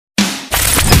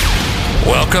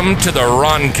Welcome to the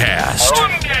Roncast,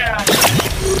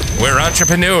 where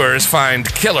entrepreneurs find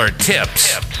killer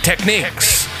tips,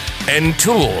 techniques, and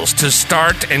tools to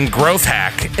start and growth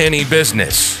hack any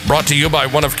business. Brought to you by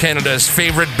one of Canada's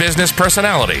favorite business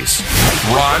personalities,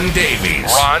 Ron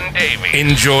Davies.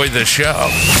 Enjoy the show.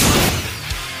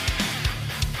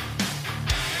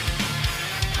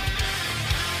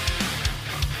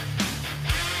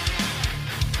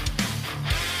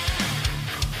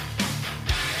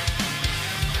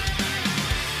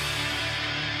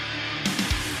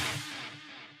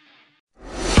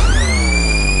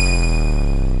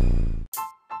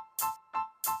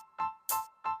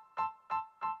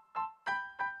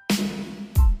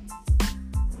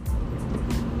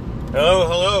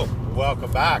 Hello,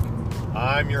 welcome back.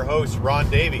 I'm your host, Ron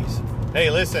Davies. Hey,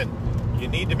 listen, you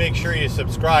need to make sure you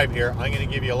subscribe here. I'm going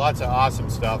to give you lots of awesome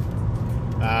stuff.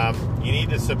 You need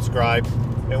to subscribe,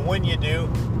 and when you do,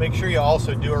 make sure you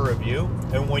also do a review.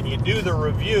 And when you do the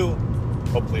review,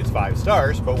 hopefully it's 5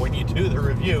 stars, but when you do the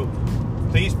review,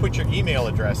 please put your email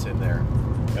address in there.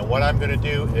 And what I'm going to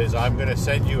do is I'm going to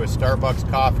send you a Starbucks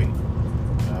coffee.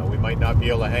 We might not be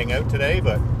able to hang out today,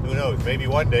 but who knows? Maybe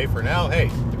one day. For now, hey,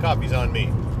 the coffee's on me.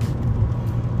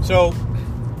 So,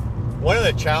 one of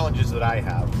the challenges that I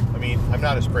have, I'm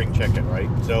not a spring chicken, right?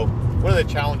 So, one of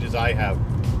the challenges I have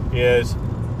is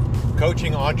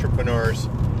coaching entrepreneurs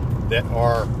that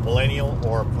are millennial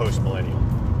or post-millennial.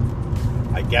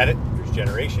 I get it. There's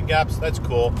generation gaps. That's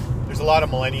cool. There's a lot of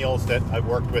millennials that I've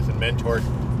worked with and mentored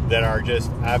that are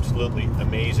just absolutely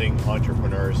amazing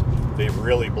entrepreneurs. They've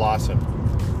really blossomed.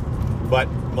 But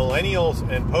millennials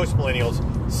and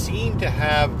post-millennials seem to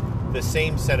have the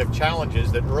same set of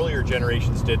challenges that earlier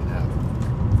generations didn't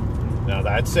have. Now,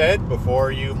 that said,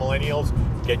 before you millennials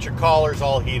get your collars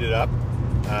all heated up,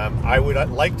 I would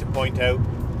like to point out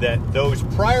that those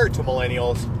prior to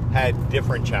millennials had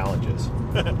different challenges.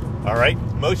 All right?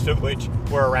 Most of which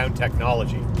were around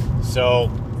technology. So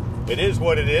it is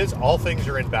what it is. All things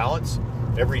are in balance.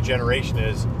 Every generation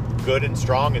is good and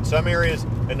strong in some areas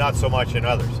and not so much in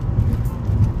others.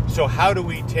 So how do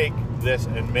we take this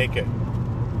and make it,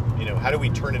 how do we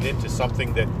turn it into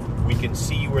something that we can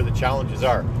see where the challenges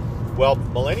are? Well,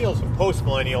 millennials and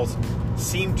post-millennials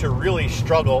seem to really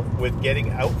struggle with getting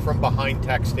out from behind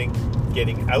texting,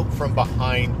 getting out from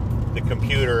behind the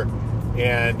computer,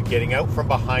 and getting out from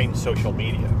behind social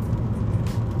media.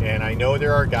 And I know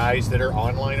there are guys that are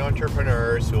online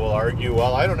entrepreneurs who will argue,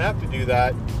 well, I don't have to do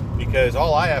that because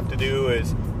all I have to do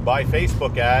is buy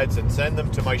Facebook ads and send them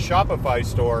to my Shopify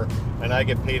store and I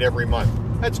get paid every month.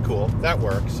 That's cool. That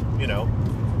works,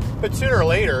 But sooner or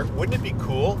later, wouldn't it be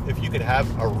cool if you could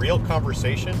have a real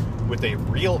conversation with a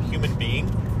real human being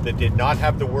that did not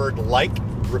have the word like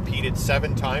repeated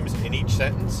 7 times in each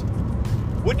sentence?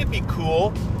 Wouldn't it be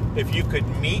cool if you could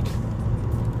meet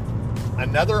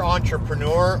another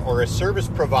entrepreneur or a service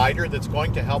provider that's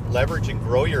going to help leverage and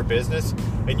grow your business,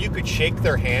 and you could shake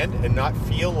their hand and not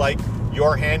feel like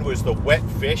your hand was the wet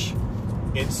fish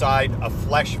inside a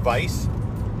flesh vice?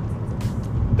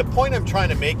 The point I'm trying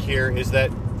to make here is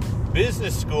that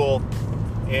business school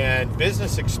and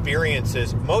business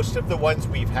experiences, most of the ones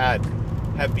we've had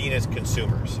have been as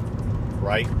consumers,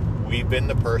 right? We've been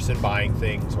the person buying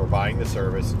things or buying the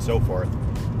service and so forth.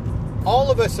 All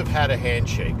of us have had a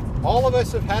handshake. All of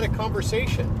us have had a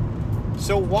conversation.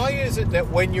 So why is it that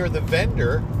when you're the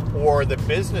vendor or the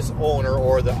business owner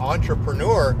or the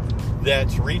entrepreneur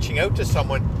that's reaching out to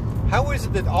someone, how is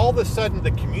it that all of a sudden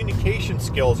the communication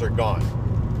skills are gone?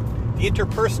 The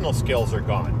interpersonal skills are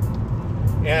gone.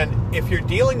 And if you're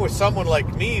dealing with someone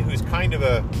like me who's kind of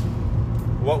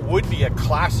what would be a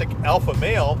classic alpha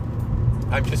male,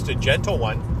 I'm just a gentle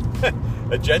one,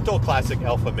 a gentle classic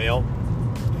alpha male.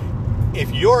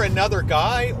 If you're another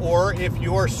guy or if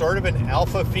you're sort of an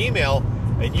alpha female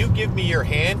and you give me your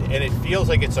hand and it feels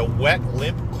like it's a wet,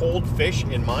 limp, cold fish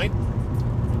in mine,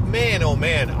 man, oh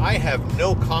man, I have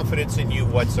no confidence in you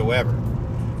whatsoever.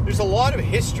 There's a lot of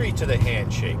history to the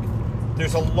handshake.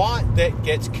 There's a lot that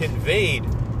gets conveyed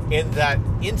in that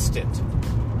instant.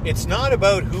 It's not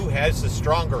about who has the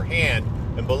stronger hand,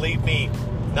 and believe me,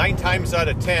 9 times out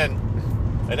of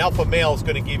 10, an alpha male is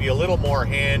going to give you a little more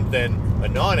hand than a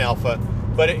non-alpha,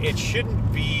 but it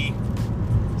shouldn't be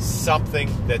something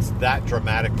that's that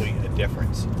dramatically a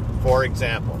difference. For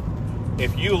example,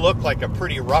 if you look like a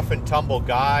pretty rough and tumble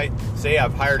guy, say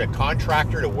I've hired a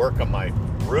contractor to work on my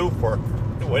roof or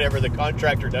whatever the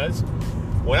contractor does,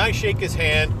 when I shake his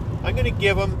hand, I'm going to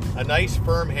give him a nice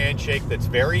firm handshake that's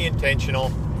very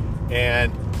intentional,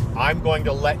 and I'm going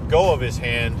to let go of his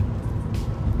hand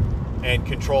and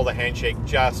control the handshake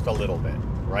just a little bit,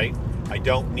 right? I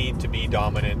don't need to be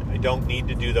dominant. I don't need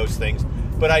to do those things.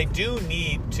 But I do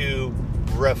need to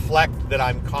reflect that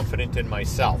I'm confident in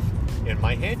myself, in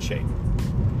my handshake.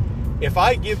 If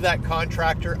I give that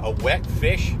contractor a wet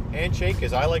fish handshake,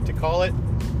 as I like to call it,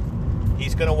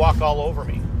 he's going to walk all over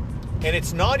me. And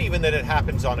it's not even that it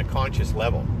happens on a conscious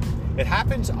level. It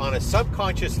happens on a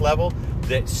subconscious level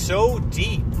that's so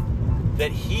deep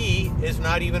that he is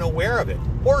not even aware of it,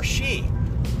 or she.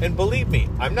 And believe me,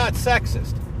 I'm not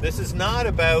sexist. This is not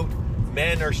about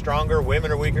men are stronger,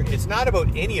 women are weaker. It's not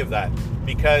about any of that,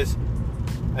 because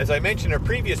as I mentioned in a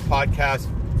previous podcast,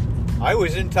 I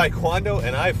was in Taekwondo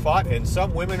and I fought, and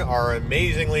some women are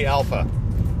amazingly alpha.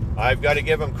 I've got to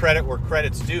give them credit where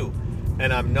credit's due.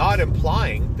 And I'm not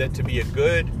implying that to be a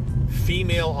good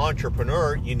female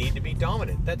entrepreneur, you need to be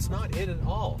dominant. That's not it at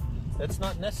all. That's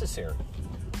not necessary.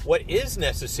 What is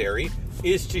necessary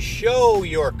is to show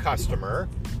your customer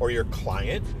or your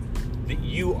client that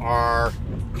you are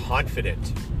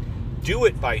confident. Do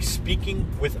it by speaking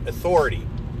with authority.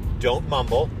 Don't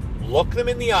mumble. Look them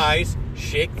in the eyes,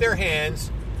 shake their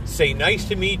hands, say nice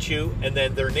to meet you, and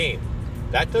then their name.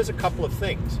 That does a couple of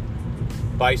things.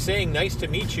 By saying nice to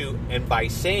meet you and by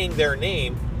saying their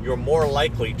name, you're more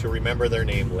likely to remember their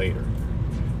name later.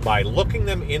 By looking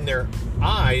them in their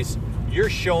eyes, you're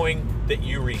showing that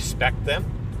you respect them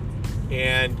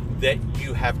and that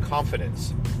you have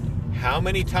confidence. How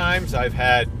many times I've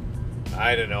had,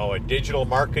 a digital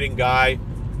marketing guy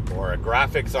or a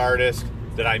graphics artist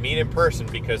that I meet in person,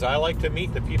 because I like to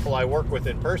meet the people I work with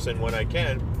in person when I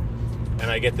can, and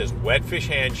I get this wet fish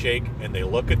handshake and they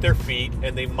look at their feet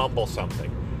and they mumble something.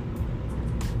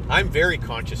 I'm very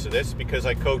conscious of this because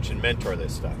I coach and mentor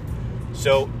this stuff.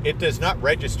 So it does not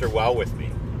register well with me.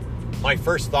 My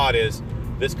first thought is,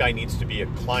 this guy needs to be a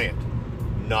client,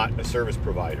 not a service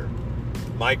provider.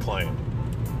 My client.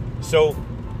 So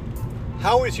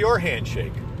how is your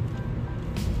handshake?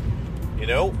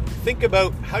 Think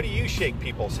about, how do you shake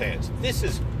people's hands? This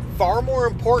is far more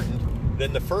important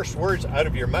than the first words out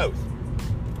of your mouth.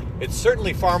 It's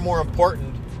certainly far more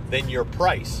important than your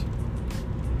price,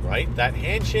 right? That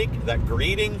handshake, that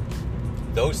greeting,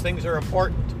 those things are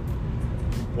important.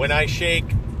 When I shake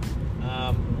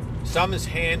someone's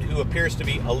hand who appears to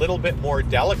be a little bit more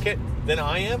delicate than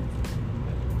I am,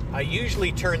 I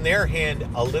usually turn their hand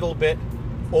a little bit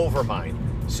over mine.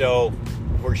 So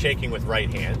if we're shaking with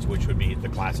right hands, which would be the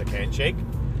classic handshake,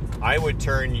 I would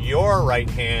turn your right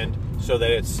hand so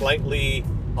that it's slightly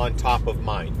on top of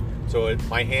mine. So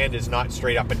my hand is not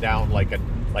straight up and down like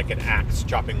an axe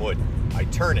chopping wood. I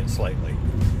turn it slightly.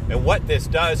 And what this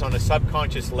does on a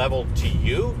subconscious level to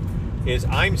you is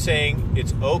I'm saying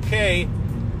it's okay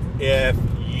if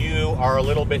you are a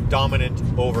little bit dominant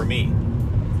over me.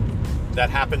 That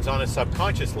happens on a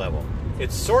subconscious level.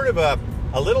 It's sort of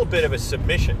a little bit of a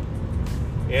submission.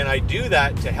 And I do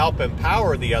that to help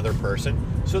empower the other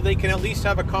person so they can at least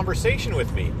have a conversation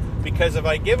with me. Because if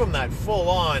I give them that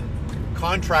full-on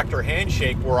contractor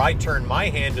handshake where I turn my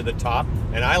hand to the top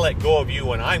and I let go of you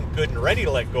when I'm good and ready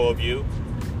to let go of you,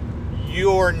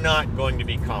 you're not going to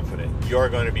be confident. You're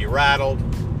going to be rattled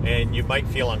and you might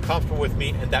feel uncomfortable with me,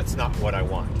 and that's not what I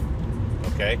want.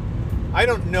 Okay? I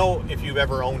don't know if you've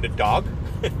ever owned a dog.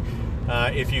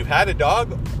 If you've had a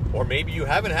dog, or maybe you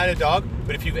haven't had a dog,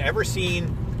 but if you've ever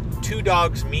seen two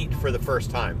dogs meet for the first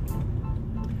time,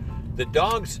 the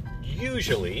dogs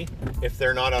usually, if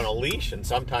they're not on a leash, and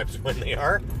sometimes when they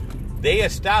are, they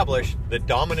establish the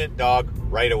dominant dog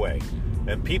right away.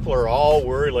 And people are all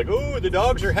worried, like, oh, the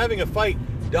dogs are having a fight.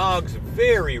 Dogs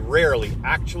very rarely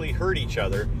actually hurt each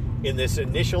other in this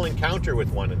initial encounter with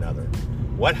one another.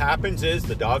 What happens is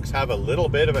the dogs have a little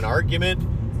bit of an argument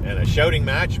and a shouting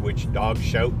match, which dogs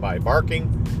shout by barking.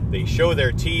 They show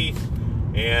their teeth,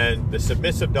 and the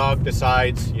submissive dog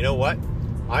decides, you know what?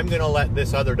 I'm going to let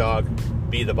this other dog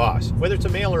be the boss. Whether it's a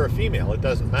male or a female, it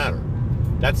doesn't matter.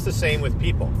 That's the same with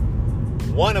people.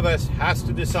 One of us has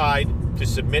to decide to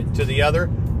submit to the other,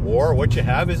 or what you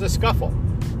have is a scuffle.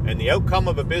 And the outcome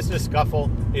of a business scuffle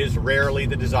is rarely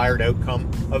the desired outcome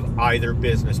of either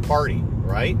business party,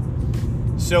 right?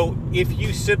 So if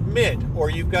you submit,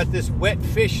 or you've got this wet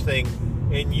fish thing,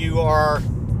 and you are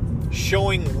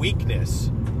showing weakness,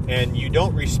 and you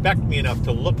don't respect me enough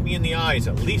to look me in the eyes,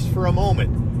 at least for a moment,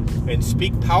 and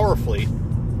speak powerfully,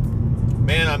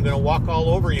 man, I'm going to walk all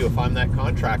over you if I'm that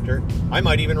contractor. I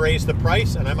might even raise the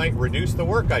price, and I might reduce the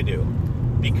work I do.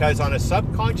 Because on a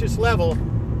subconscious level,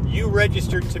 you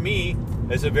registered to me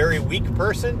as a very weak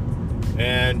person,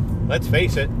 and let's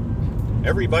face it,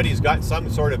 everybody's got some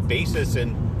sort of basis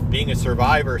in being a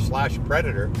survivor /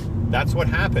 predator. That's what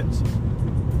happens.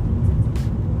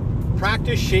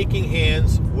 practice shaking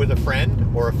hands with a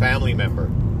friend or a family member.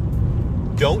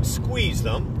 Don't squeeze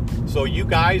them. So you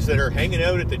guys that are hanging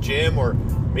out at the gym, or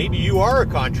maybe you are a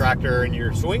contractor and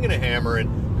you're swinging a hammer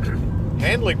and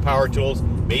handling power tools,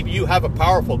 maybe you have a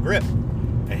powerful grip.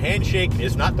 A handshake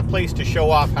is not the place to show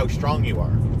off how strong you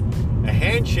are. A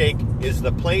handshake is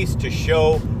the place to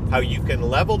show how you can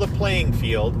level the playing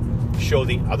field, show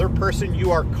the other person you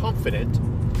are confident,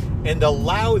 and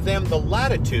allow them the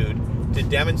latitude to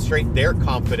demonstrate their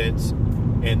confidence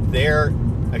and their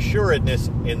assuredness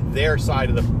in their side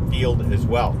of the field as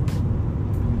well.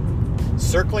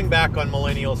 Circling back on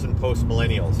millennials and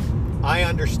post-millennials, I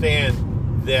understand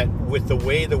that with the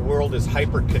way the world is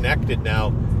hyper-connected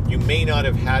now, you may not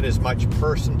have had as much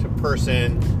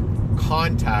person-to-person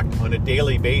contact on a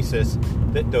daily basis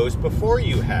that those before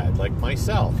you had, like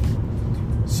myself.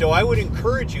 So I would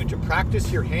encourage you to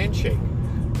practice your handshake.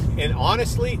 And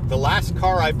honestly, the last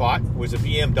car I bought was a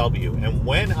BMW. And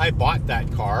when I bought that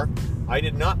car, I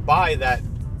did not buy that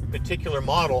particular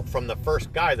model from the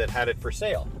first guy that had it for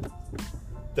sale.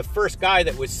 The first guy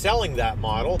that was selling that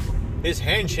model, his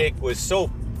handshake was so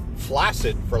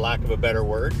flaccid, for lack of a better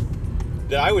word,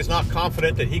 that I was not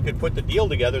confident that he could put the deal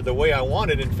together the way I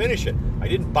wanted and finish it. I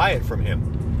didn't buy it from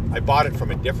him. I bought it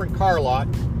from a different car lot,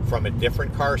 from a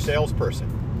different car salesperson.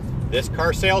 This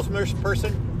car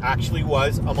salesperson actually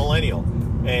was a millennial,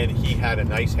 and he had a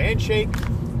nice handshake.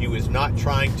 He was not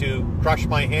trying to crush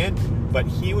my hand, but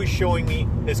he was showing me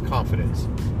his confidence.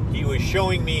 He was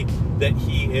showing me that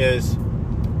he is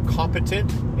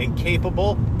competent and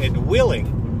capable and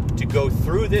willing to go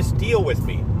through this deal with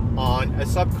me on a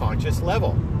subconscious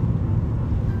level.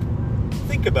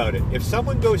 Think about it. If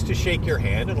someone goes to shake your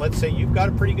hand, and let's say you've got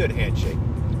a pretty good handshake,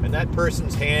 and that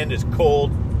person's hand is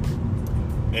cold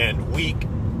and weak,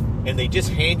 and they just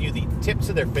hand you the tips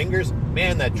of their fingers,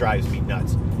 man, that drives me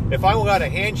nuts. If I got a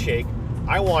handshake,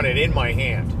 I want it in my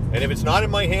hand. And if it's not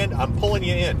in my hand, I'm pulling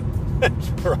you in,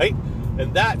 right?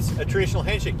 And that's a traditional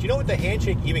handshake. Do you know what the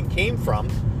handshake even came from?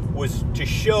 Was to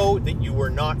show that you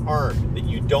were not armed, that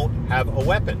you don't have a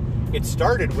weapon. It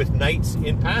started with knights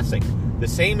in passing. The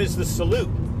same as the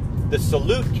salute. The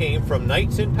salute came from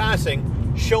knights in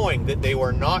passing, showing that they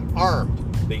were not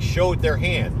armed. They showed their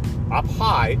hand up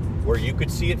high where you could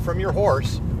see it from your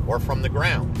horse or from the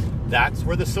ground. That's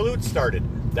where the salute started.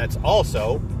 That's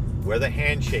also where the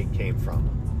handshake came from.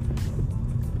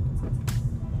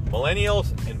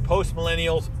 Millennials and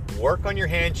post-millennials, work on your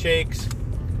handshakes.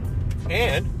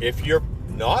 And if you're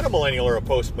not a millennial or a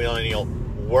post-millennial,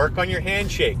 work on your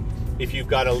handshake. If you've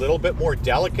got a little bit more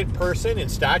delicate person in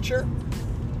stature,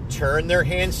 turn their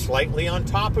hand slightly on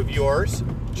top of yours,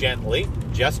 gently,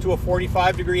 just to a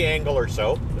 45-degree angle or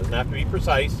so. Doesn't have to be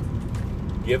precise.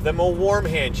 Give them a warm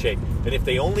handshake. And if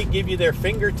they only give you their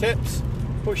fingertips,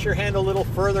 push your hand a little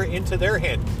further into their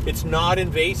hand. It's not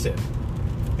invasive.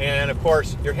 And of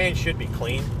course, your hand should be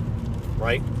clean,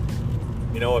 right?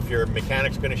 You know, if your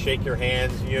mechanic's going to shake your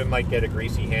hands, you might get a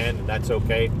greasy hand, and that's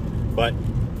okay. But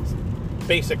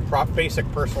basic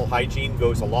personal hygiene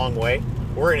goes a long way.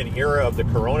 We're in an era of the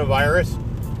coronavirus,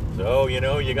 so, you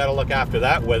know, you got to look after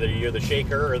that, whether you're the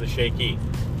shaker or the shakee.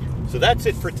 So that's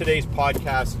it for today's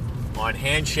podcast on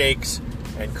handshakes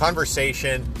and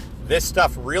conversation. This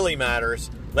stuff really matters.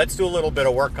 Let's do a little bit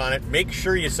of work on it. Make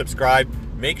sure you subscribe.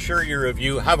 Make sure you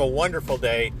review. Have a wonderful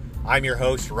day. I'm your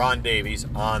host, Ron Davies,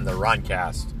 on the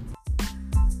Roncast.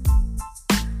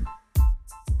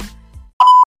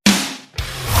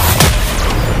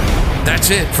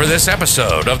 That's it for this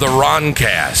episode of the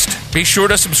Roncast. Be sure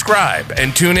to subscribe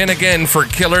and tune in again for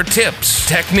killer tips,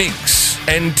 techniques,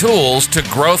 and tools to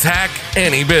growth hack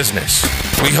any business.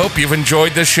 We hope you've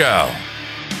enjoyed the show.